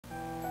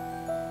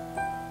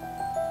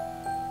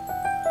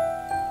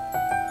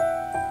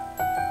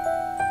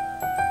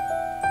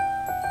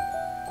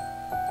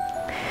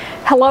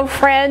Hello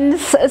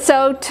friends.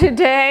 So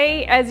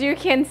today, as you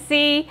can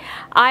see,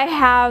 I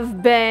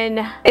have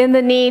been in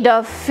the need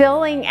of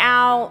filling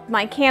out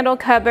my candle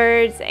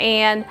cupboards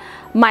and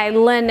my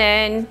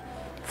linen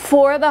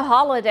for the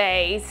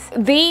holidays.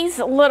 These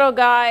little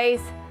guys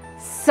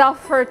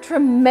suffer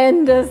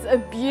tremendous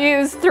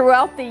abuse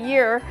throughout the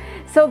year.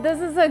 So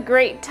this is a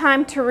great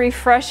time to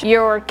refresh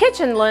your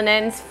kitchen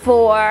linens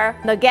for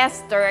the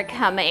guests that are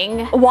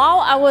coming. While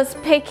I was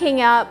picking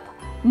up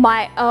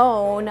my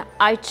own,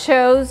 I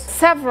chose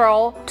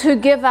several to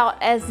give out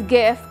as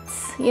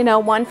gifts, you know,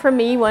 one for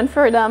me, one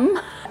for them,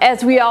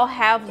 as we all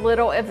have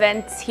little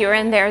events here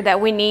and there that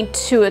we need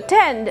to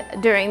attend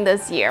during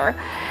this year.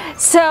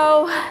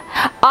 So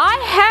I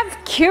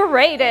have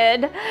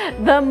curated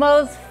the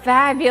most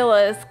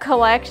fabulous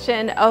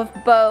collection of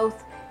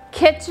both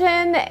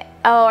kitchen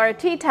or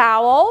tea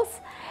towels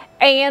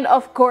and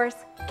of course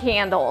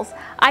candles.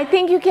 I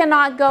think you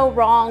cannot go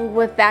wrong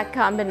with that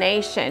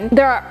combination.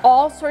 There are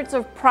all sorts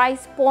of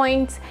price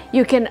points.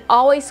 You can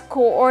always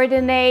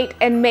coordinate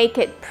and make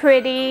it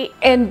pretty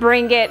and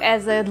bring it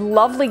as a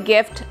lovely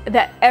gift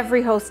that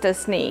every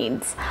hostess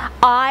needs.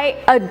 I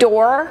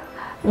adore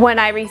when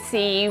I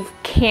receive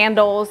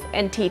candles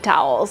and tea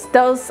towels.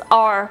 Those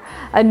are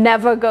a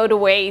never go to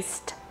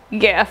waste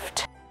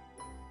gift.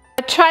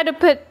 I try to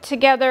put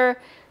together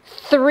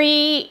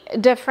 3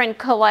 different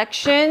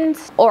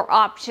collections or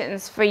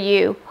options for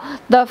you.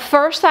 The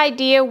first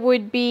idea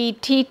would be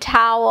tea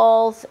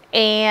towels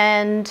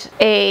and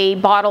a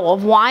bottle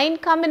of wine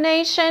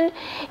combination,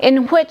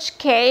 in which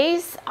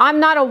case I'm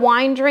not a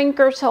wine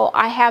drinker, so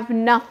I have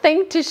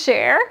nothing to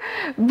share,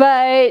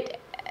 but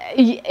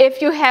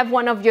if you have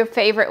one of your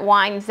favorite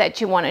wines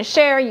that you want to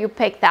share, you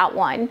pick that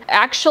one.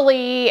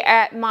 Actually,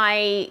 at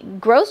my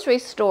grocery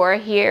store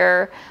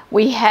here,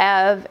 we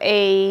have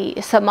a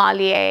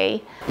sommelier.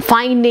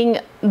 Finding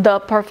the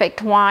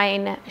perfect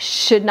wine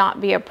should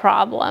not be a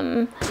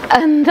problem.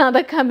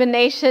 Another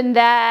combination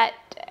that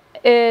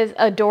is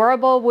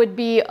adorable would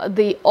be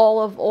the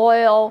olive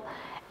oil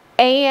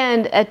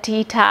and a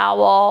tea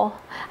towel.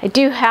 I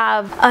do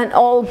have an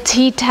old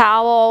tea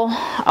towel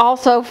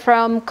also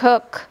from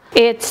Cook.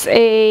 It's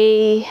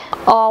a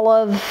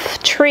olive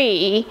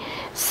tree,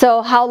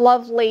 so how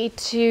lovely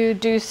to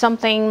do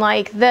something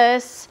like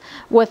this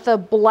with a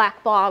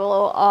black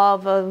bottle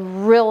of a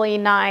really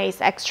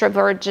nice extra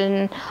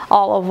virgin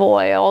olive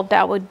oil.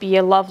 That would be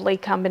a lovely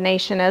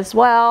combination as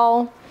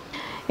well,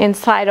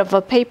 inside of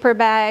a paper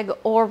bag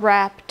or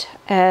wrapped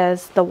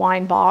as the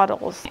wine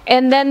bottles.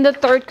 And then the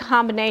third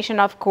combination,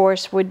 of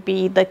course, would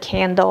be the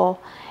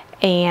candle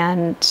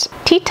and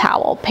tea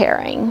towel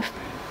pairing.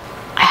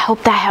 I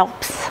hope that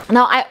helps.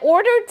 Now, I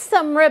ordered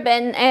some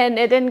ribbon and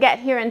it didn't get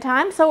here in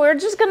time, so we're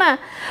just gonna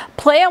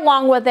play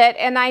along with it,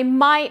 and I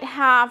might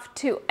have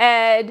to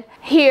add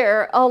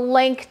here a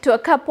link to a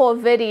couple of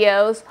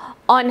videos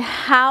on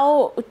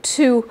how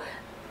to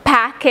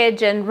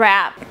package and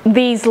wrap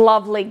these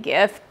lovely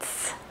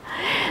gifts.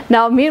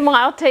 Now,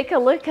 meanwhile, take a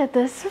look at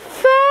this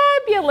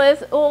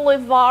fabulous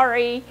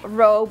ulivary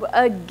robe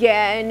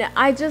again.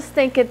 I just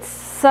think it's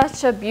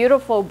such a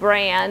beautiful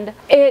brand.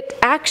 It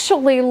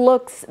actually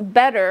looks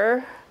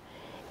better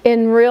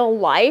in real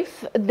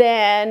life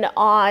than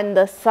on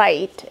the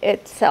site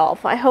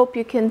itself. I hope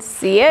you can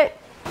see it.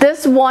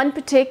 This one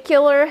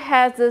particular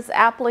has this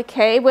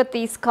applique with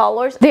these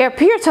colors. They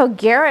appear so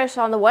garish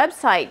on the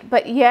website,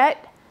 but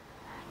yet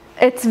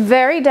it's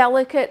very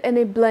delicate and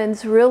it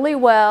blends really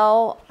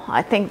well.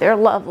 I think they're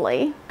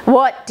lovely.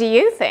 What do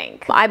you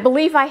think? I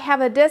believe I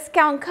have a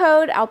discount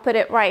code. I'll put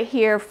it right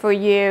here for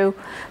you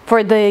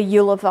for the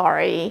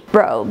ulivary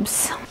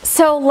robes.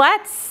 So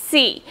let's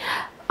see.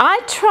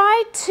 I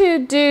tried to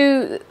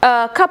do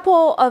a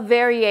couple of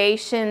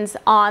variations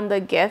on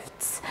the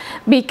gifts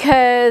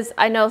because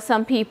I know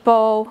some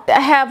people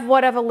have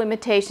whatever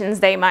limitations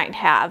they might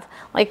have.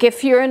 Like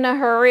if you're in a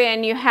hurry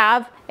and you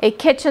have a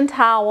kitchen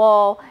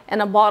towel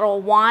and a bottle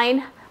of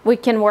wine, we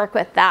can work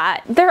with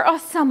that. There are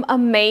some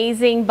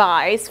amazing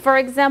buys. For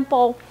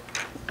example,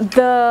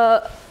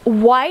 the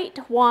white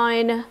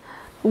one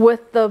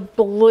with the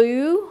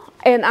blue,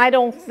 and I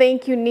don't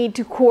think you need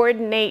to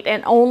coordinate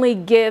and only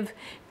give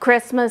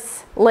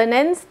Christmas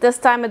linens this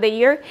time of the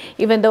year,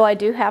 even though I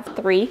do have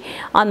 3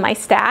 on my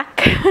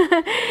stack.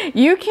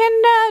 You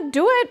can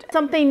do it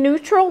something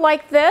neutral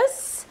like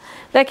this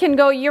that can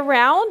go year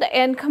round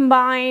and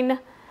combine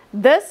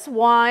this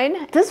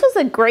one. This was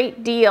a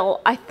great deal.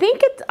 I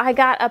think I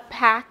got a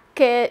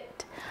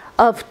packet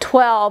of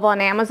 12 on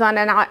Amazon,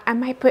 and I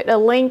might put a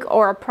link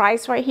or a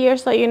price right here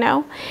so you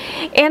know.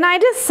 And I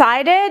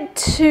decided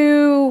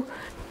to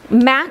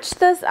match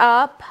this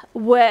up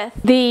with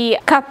the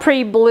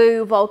Capri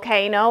Blue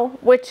Volcano,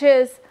 which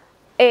is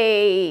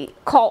a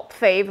cult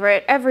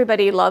favorite.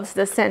 Everybody loves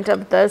the scent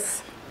of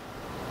this.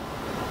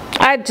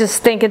 I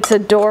just think it's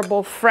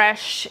adorable,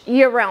 fresh,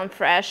 year-round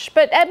fresh.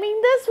 But I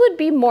mean, this would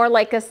be more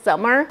like a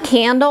summer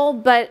candle,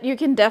 but you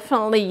can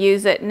definitely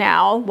use it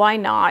now. Why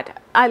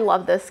not? I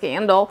love this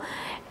candle.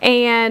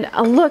 And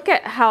look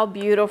at how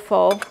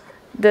beautiful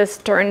this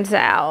turns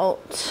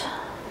out.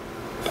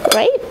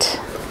 Right?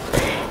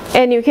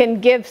 And you can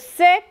give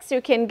 6,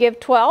 you can give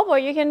 12, or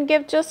you can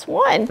give just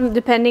 1,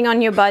 depending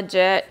on your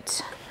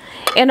budget.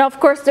 And of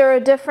course, there are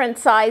different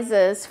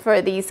sizes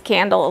for these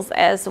candles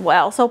as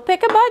well. So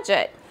pick a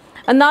budget.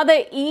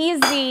 Another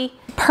easy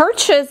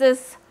purchase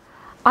is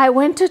I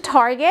went to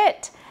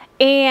Target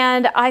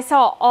and I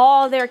saw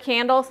all their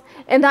candles,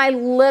 and I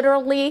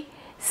literally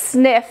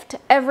sniffed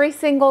every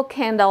single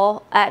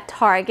candle at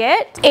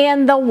Target,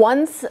 and the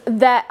ones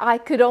that I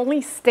could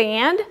only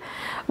stand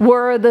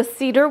were the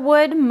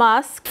cedarwood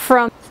musk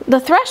from the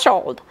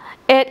Threshold.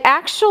 It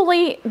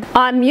actually,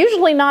 I'm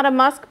usually not a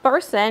musk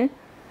person,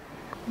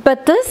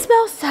 but this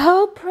smells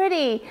so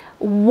pretty,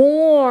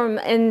 warm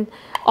and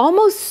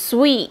almost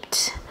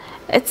sweet.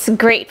 It's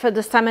great for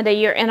this time of the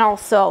year. And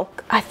also,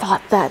 I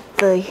thought that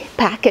the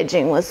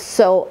packaging was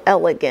so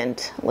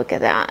elegant. Look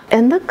at that.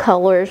 And the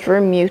colors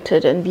were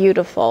muted and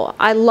beautiful.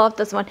 I love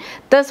this one.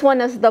 This one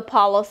is the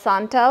Palo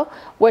Santo,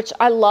 which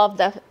I love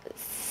the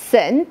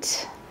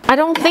scent. I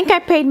don't think I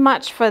paid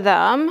much for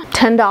them.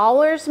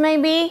 $10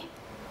 maybe.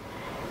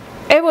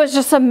 It was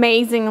just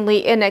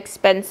amazingly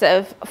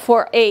inexpensive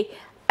for a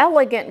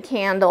elegant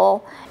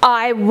candle.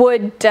 I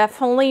would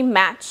definitely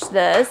match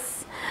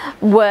this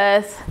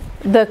with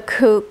the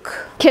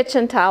Cook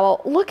kitchen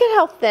towel. Look at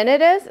how thin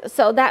it is.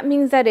 So that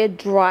means that it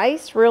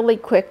dries really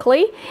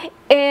quickly.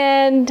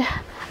 And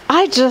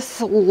I just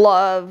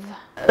love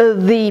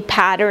the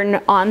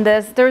pattern on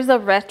this. There's a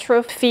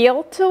retro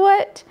feel to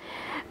it,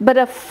 but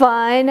a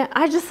fun.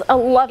 I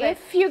love it.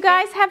 If you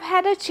guys have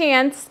had a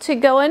chance to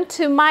go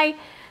into my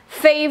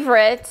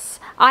favorites,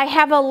 I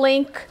have a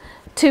link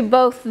to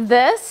both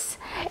this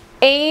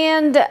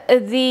and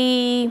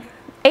the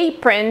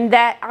apron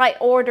that I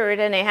ordered,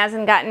 and it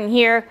hasn't gotten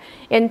here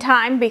in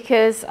time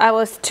because I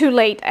was too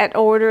late at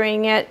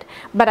ordering it,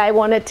 but I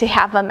wanted to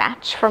have a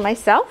match for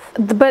myself.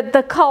 But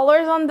the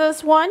colors on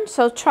this one,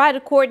 so try to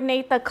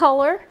coordinate the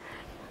color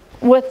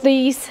with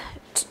these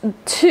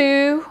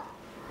two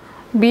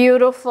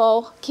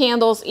beautiful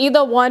candles.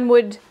 Either one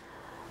would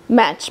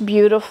match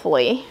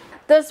beautifully.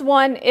 This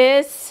one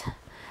is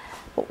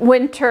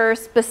winter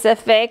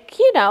specific,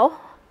 you know,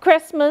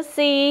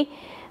 Christmassy,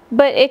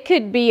 but it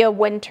could be a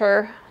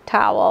winter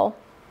towel.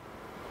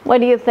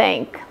 What do you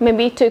think?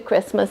 Maybe too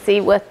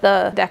Christmassy with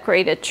the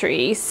decorated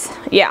trees.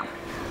 Yeah,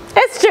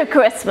 it's too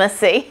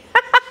Christmassy.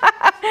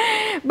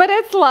 But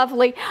it's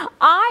lovely.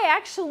 I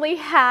actually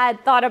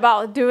had thought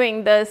about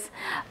doing this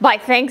by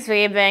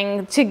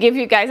Thanksgiving to give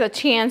you guys a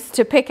chance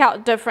to pick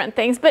out different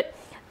things, but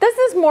this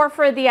is more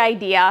for the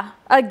idea.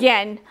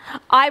 Again,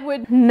 I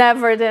would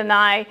never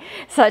deny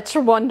such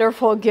a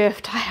wonderful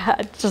gift.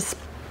 I just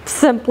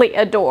simply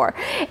adore.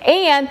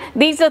 And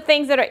these are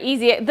things that are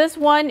easy. This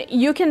one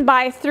you can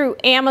buy through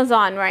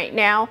Amazon right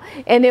now,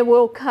 and it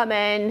will come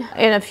in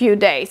a few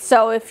days.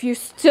 So if you're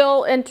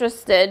still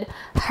interested,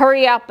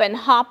 hurry up and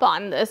hop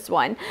on this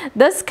one.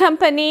 This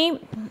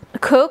company,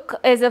 Cook,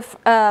 is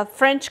a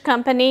French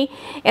company,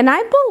 and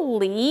I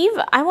believe,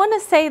 I want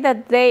to say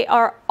that they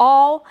are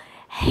all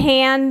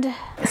hand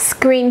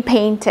screen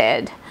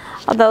painted,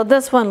 although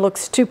this one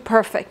looks too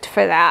perfect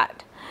for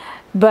that.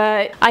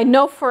 But I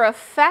know for a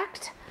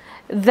fact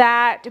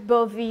that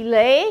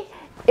Beauvillé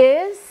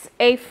is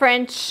a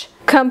French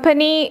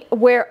company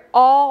where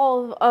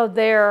all of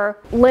their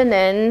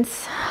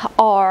linens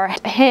are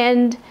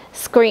hand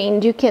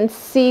screened. You can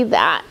see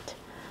that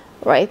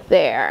right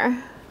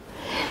there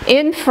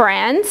in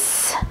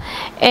France,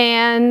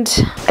 and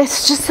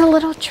it's just a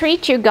little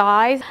treat, you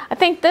guys. I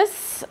think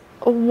this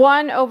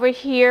one over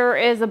here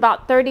is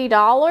about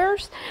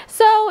 $30.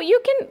 So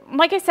you can,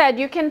 like I said,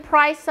 you can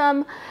price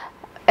them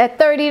at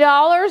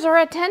 $30 or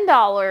at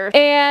 $10.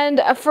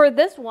 And for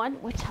this one,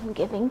 which I'm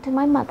giving to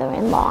my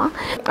mother-in-law,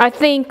 I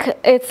think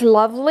it's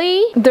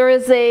lovely. There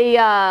is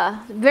a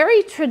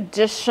very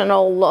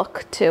traditional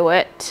look to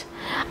it.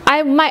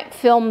 I might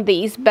film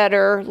these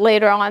better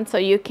later on so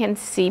you can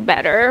see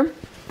better.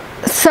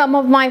 Some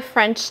of my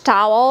French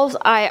towels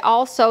I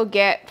also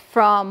get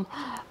from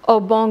Au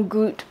Bon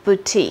Goût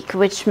Boutique,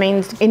 which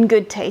means in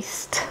good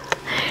taste.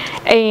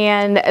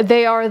 And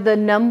they are the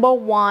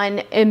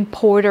 #1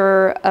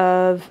 importer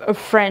of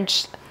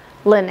French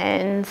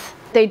linens.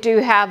 They do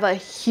have a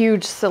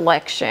huge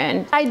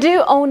selection. I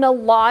do own a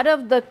lot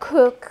of the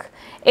Cook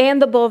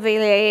and the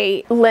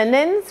Beauvillé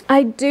linens.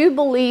 I do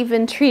believe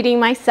in treating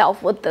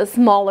myself with the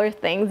smaller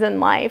things in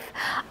life.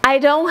 I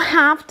don't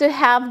have to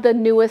have the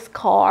newest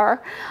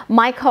car.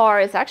 My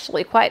car is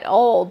actually quite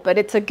old, but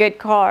it's a good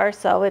car,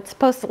 so it's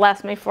supposed to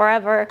last me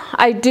forever.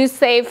 I do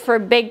save for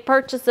big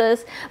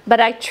purchases, but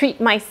I treat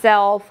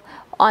myself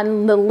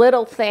on the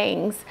little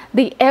things,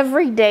 the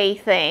everyday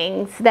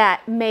things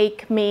that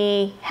make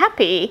me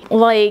happy,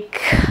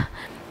 like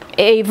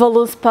a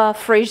Voluspa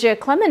Freesia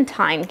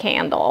Clementine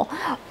candle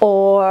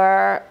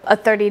or a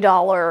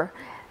 $30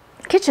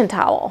 kitchen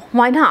towel.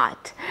 Why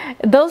not?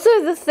 Those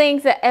are the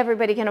things that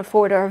everybody can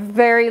afford, or a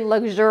very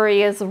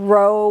luxurious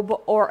robe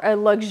or a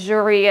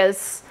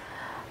luxurious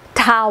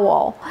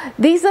towel.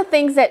 These are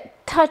things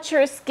that touch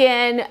your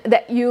skin,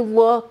 that you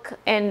look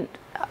and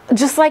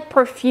just like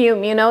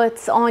perfume, you know,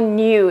 it's on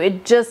you.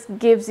 It just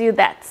gives you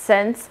that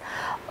sense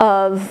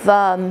of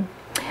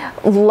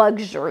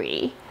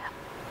luxury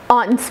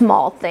on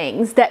small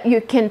things that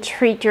you can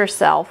treat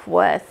yourself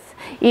with,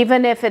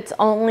 even if it's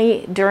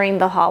only during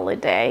the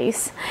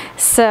holidays.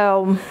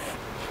 So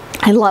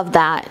I love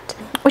that.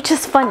 Which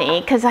is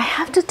funny because I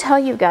have to tell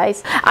you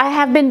guys, I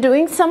have been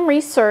doing some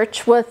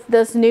research with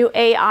this new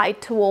AI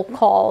tool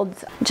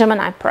called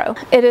Gemini Pro.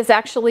 It is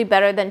actually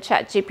better than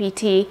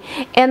ChatGPT.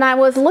 And I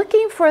was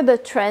looking for the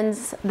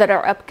trends that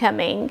are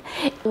upcoming,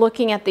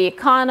 looking at the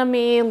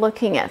economy,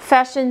 looking at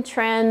fashion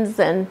trends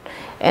and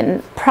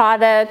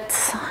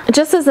products,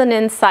 just as an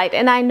insight.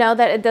 And I know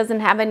that it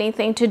doesn't have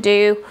anything to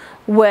do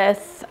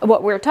with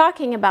what we're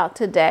talking about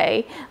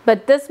today,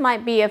 but this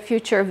might be a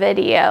future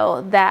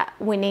video that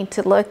we need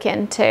to look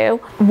into.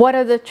 What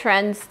are the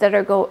trends that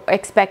are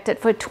expected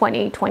for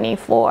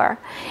 2024?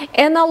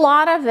 And a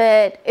lot of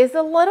it is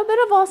a little bit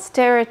of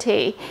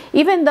austerity.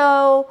 Even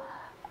though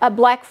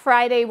Black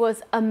Friday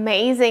was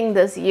amazing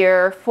this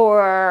year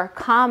for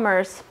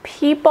commerce,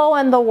 people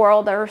in the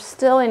world are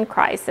still in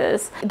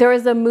crisis. There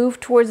is a move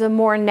towards a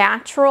more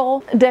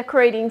natural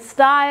decorating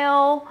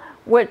style,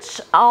 which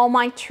all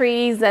my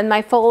trees and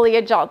my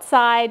foliage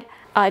outside,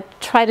 I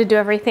try to do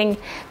everything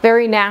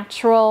very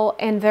natural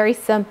and very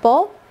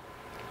simple.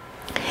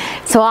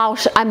 So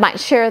I might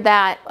share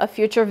that a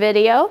future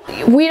video.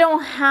 We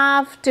don't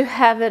have to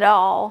have it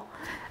all.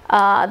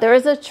 There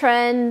is a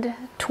trend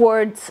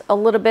towards a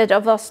little bit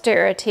of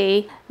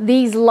austerity.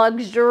 These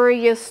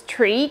luxurious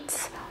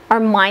treats are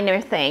minor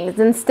things.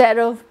 Instead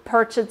of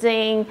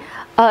purchasing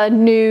a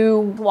new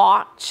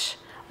watch,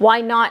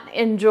 why not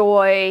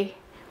enjoy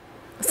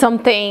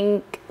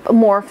something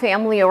more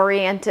family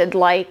oriented,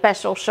 like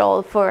special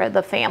show for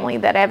the family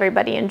that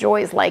everybody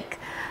enjoys, like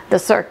the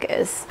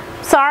circus.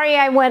 Sorry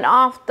I went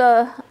off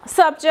the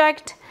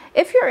subject.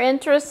 If you're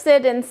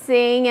interested in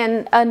seeing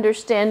and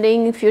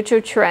understanding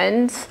future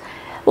trends,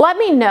 let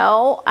me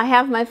know. I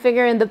have my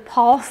finger in the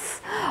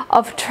pulse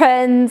of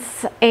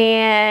trends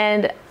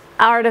and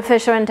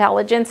artificial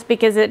intelligence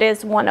because it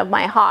is one of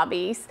my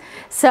hobbies.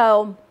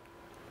 So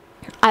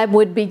I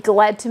would be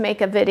glad to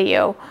make a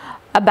video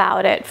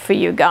about it for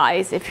you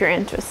guys if you're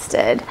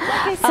interested. Like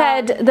I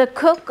said, the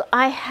cook,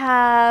 I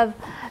have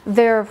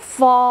their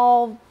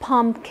fall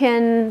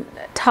pumpkin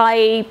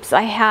types.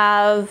 I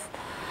have,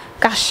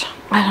 gosh,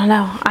 I don't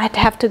know. I'd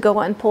have to go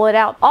and pull it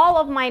out. All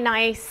of my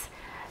nice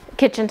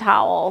kitchen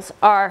towels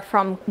are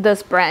from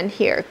this brand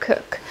here,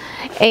 Cook.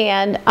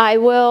 And I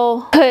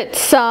will put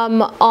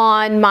some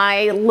on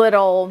my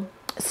little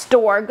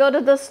store. Go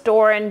to the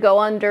store and go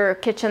under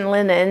kitchen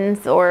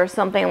linens or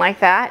something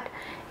like that,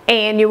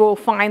 and you will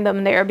find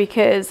them there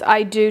because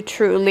I do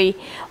truly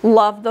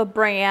love the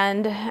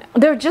brand.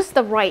 They're just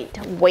the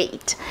right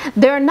weight.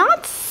 They're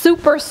not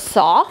super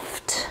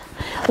soft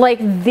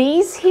like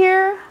these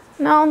here.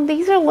 No,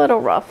 these are a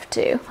little rough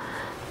too.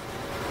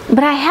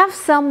 But I have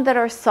some that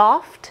are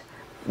soft,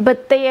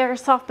 but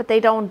they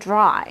don't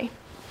dry.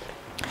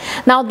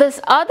 Now this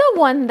other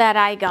one that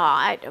I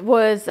got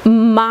was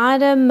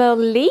Madame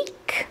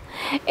Malik,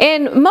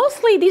 and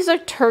mostly these are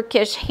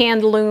Turkish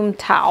hand loom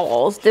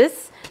towels.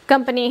 This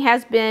company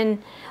has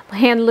been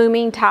hand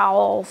looming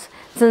towels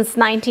since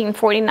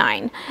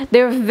 1949.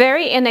 They're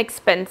very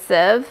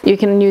inexpensive. You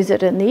can use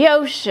it in the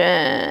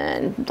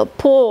ocean, the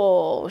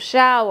pool,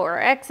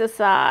 shower,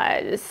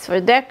 exercise, for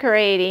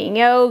decorating,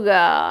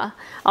 yoga,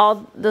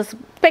 all this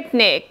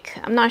picnic.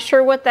 I'm not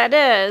sure what that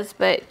is,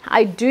 but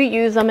I do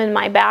use them in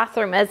my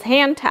bathroom as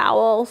hand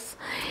towels.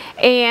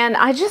 And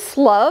I just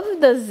love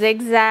the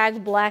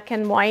zigzag black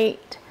and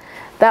white.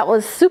 That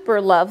was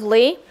super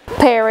lovely.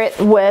 Pair it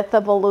with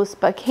a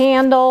Voluspa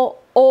candle,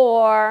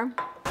 or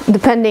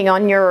depending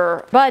on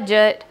your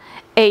budget,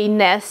 a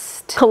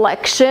Nest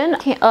collection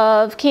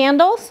of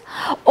candles,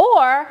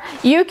 or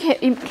you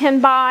can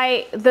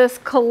buy this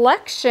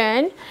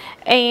collection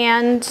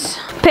and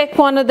pick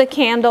one of the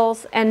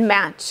candles and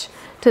match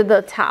to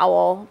the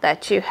towel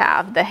that you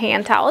have, the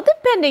hand towel,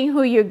 depending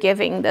who you're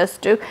giving this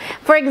to.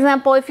 For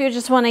example, if you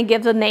just want to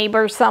give the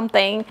neighbor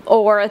something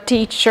or a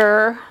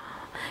teacher,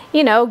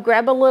 you know,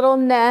 grab a little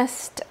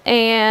Nest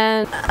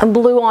and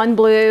blue on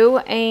blue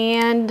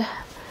and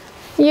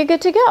you're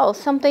good to go.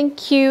 Something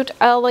cute,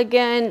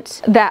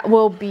 elegant, that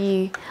will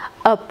be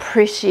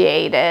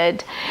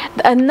appreciated.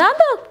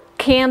 Another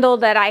candle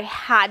that I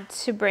had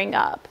to bring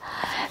up.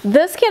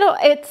 This candle,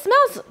 it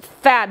smells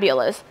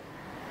fabulous.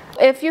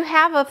 If you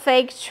have a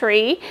fake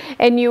tree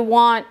and you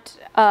want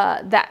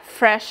that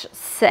fresh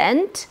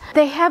scent,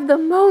 they have the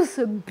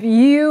most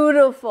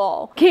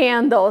beautiful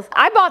candles.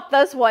 I bought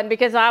this one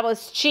because I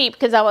was cheap,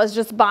 because I was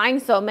just buying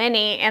so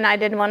many and I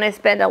didn't want to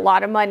spend a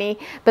lot of money.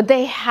 But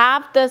they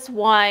have this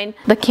one.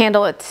 The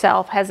candle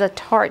itself has a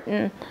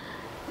tartan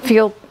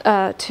feel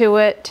to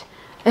it.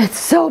 It's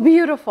so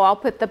beautiful. I'll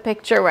put the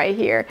picture right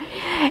here.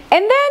 And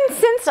then,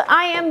 since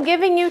I am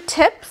giving you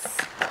tips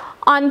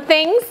on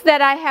things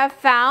that I have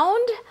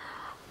found,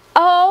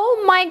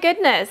 oh my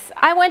goodness,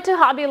 I went to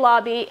Hobby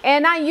Lobby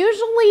and I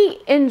usually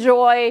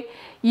enjoy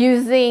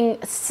using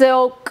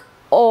silk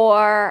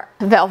or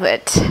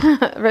velvet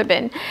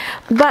ribbon.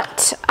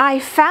 But I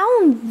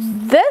found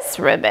this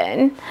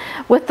ribbon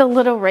with the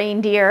little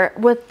reindeer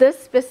with this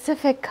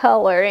specific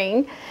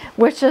coloring,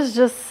 which is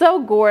just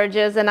so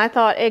gorgeous, and I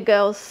thought it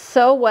goes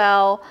so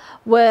well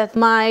with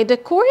my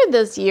decor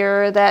this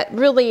year that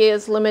really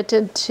is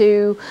limited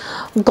to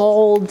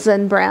golds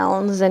and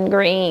browns and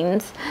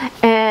greens.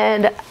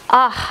 And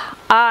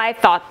I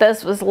thought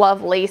this was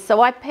lovely,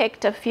 so I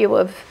picked a few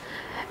of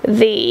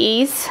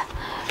these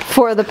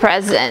for the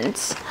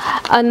presents.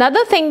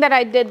 Another thing that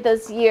I did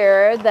this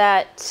year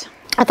that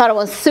I thought it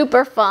was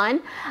super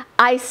fun,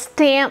 I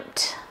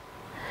stamped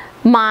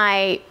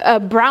my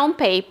brown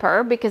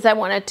paper because I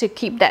wanted to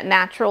keep that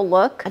natural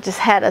look. I just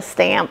had a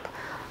stamp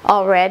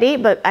already,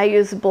 but I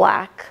used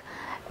black,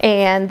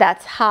 and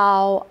that's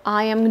how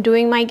I am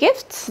doing my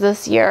gifts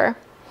this year.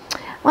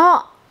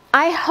 Well,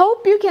 I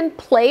hope you can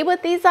play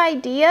with these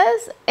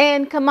ideas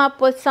and come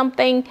up with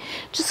something.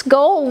 Just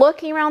go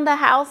looking around the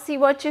house, see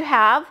what you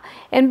have,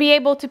 and be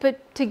able to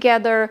put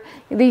together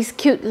these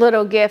cute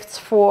little gifts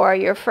for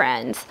your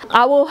friends.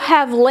 I will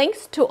have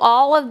links to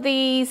all of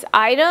these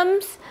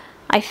items,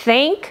 I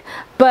think,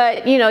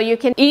 but you know, you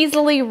can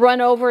easily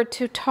run over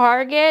to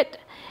Target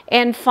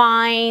and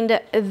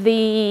find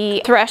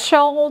the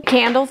threshold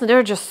candles.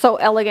 They're just so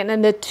elegant,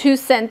 and the 2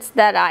 cents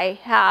that I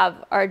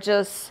have are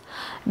just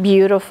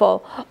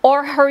beautiful.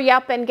 Or hurry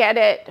up and get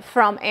it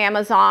from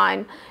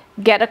Amazon.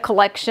 Get a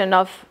collection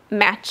of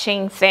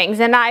matching things,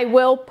 and I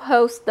will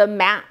post the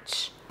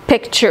match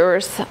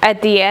pictures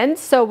at the end,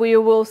 so we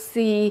will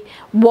see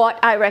what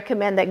I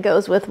recommend that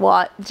goes with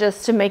what,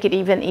 just to make it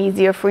even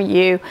easier for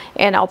you,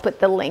 and I'll put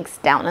the links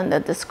down in the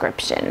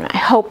description. I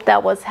hope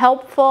that was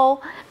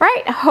helpful.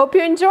 Right, I hope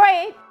you enjoy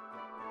it.